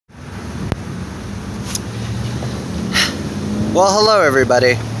Well, hello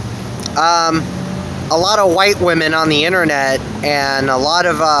everybody. A lot of white women on the internet and a lot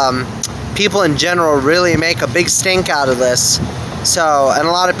of people in general really make a big stink out of this. So, and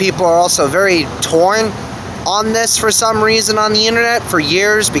a lot of people are also very torn on this for some reason on the internet for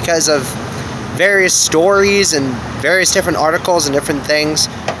years because of various stories and various different articles and different things.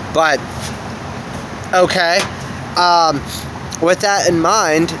 But, okay. With that in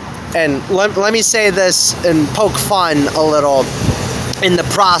mind, and let me say this and poke fun a little in the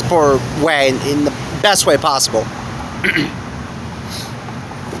proper way, in the best way possible.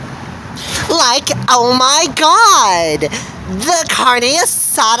 Like, oh my god! The Carne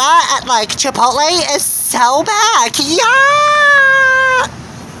Asada at, like, Chipotle is so back! Yeah!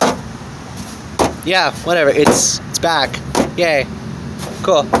 Yeah, whatever. It's back. Yay.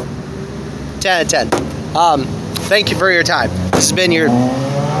 Cool. 10 out of 10. Thank you for your time. This has been your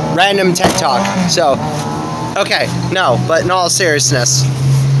random tech talk. So, okay, no, but in all seriousness,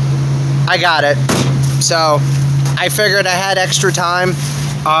 I got it. So, I figured I had extra time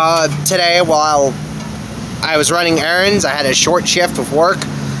today while I was running errands. I had a short shift of work.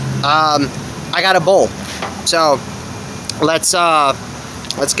 I got a bowl. So, let's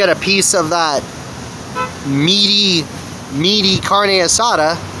get a piece of that meaty carne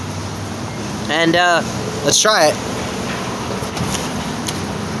asada and let's try it.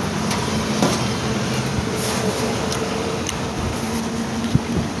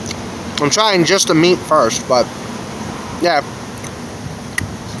 I'm trying just the meat first, but yeah.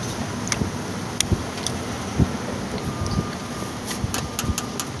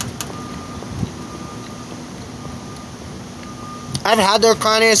 I've had their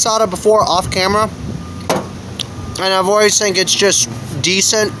carne asada before off camera, and I've always think it's just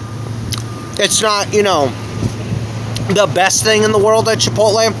decent. It's not, you know, the best thing in the world at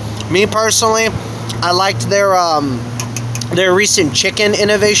Chipotle. Me personally, I liked their recent chicken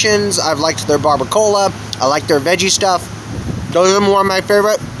innovations. I've liked their barbacoa. I like their veggie stuff. Those are more my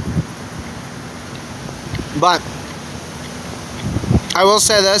favorite. But I will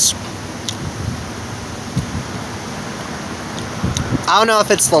say this. I don't know if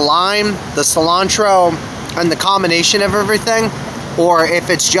it's the lime, the cilantro, and the combination of everything, or if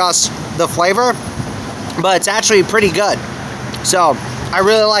it's just the flavor, but it's actually pretty good. So, I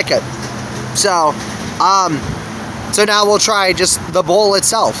really like it. So, so now we'll try just the bowl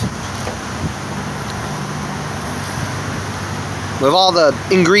itself. With all the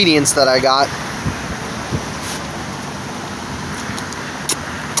ingredients that I got.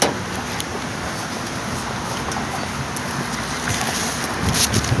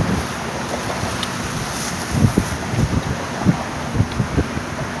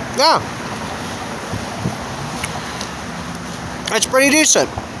 Yeah. It's pretty decent.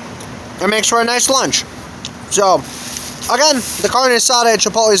 It makes for a nice lunch. So, again, the carne asada at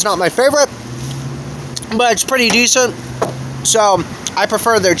Chipotle is not my favorite, but it's pretty decent. So, I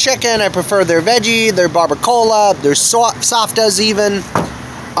prefer their chicken, I prefer their veggie, their barbacoa, their softas even.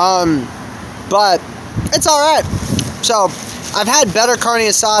 But it's alright. So, I've had better carne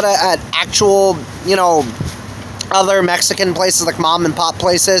asada at actual, you know, other Mexican places like mom and pop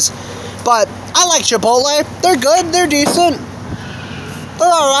places. But I like Chipotle. They're good, they're decent. They're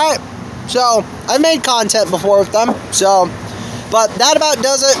alright. So, I've made content before with them. So, but that about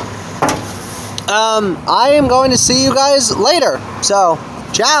does it. I am going to see you guys later. So,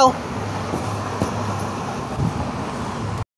 ciao.